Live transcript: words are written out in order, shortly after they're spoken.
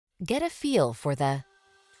Get a feel for the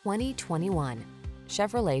 2021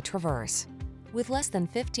 Chevrolet Traverse. With less than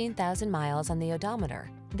 15,000 miles on the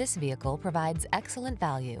odometer, this vehicle provides excellent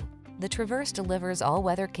value. The Traverse delivers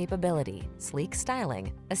all-weather capability, sleek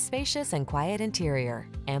styling, a spacious and quiet interior,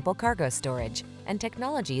 ample cargo storage, and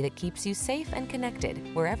technology that keeps you safe and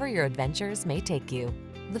connected wherever your adventures may take you.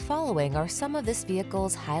 The following are some of this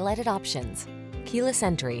vehicle's highlighted options: keyless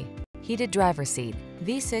entry, heated driver's seat,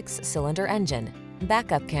 V6 cylinder engine,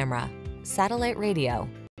 backup camera, satellite radio,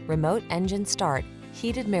 remote engine start,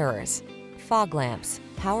 heated mirrors, fog lamps,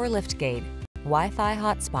 power liftgate, Wi-Fi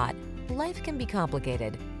hotspot. Life can be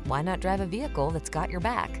complicated. Why not drive a vehicle that's got your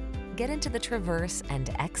back? Get into the Traverse and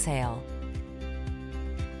exhale.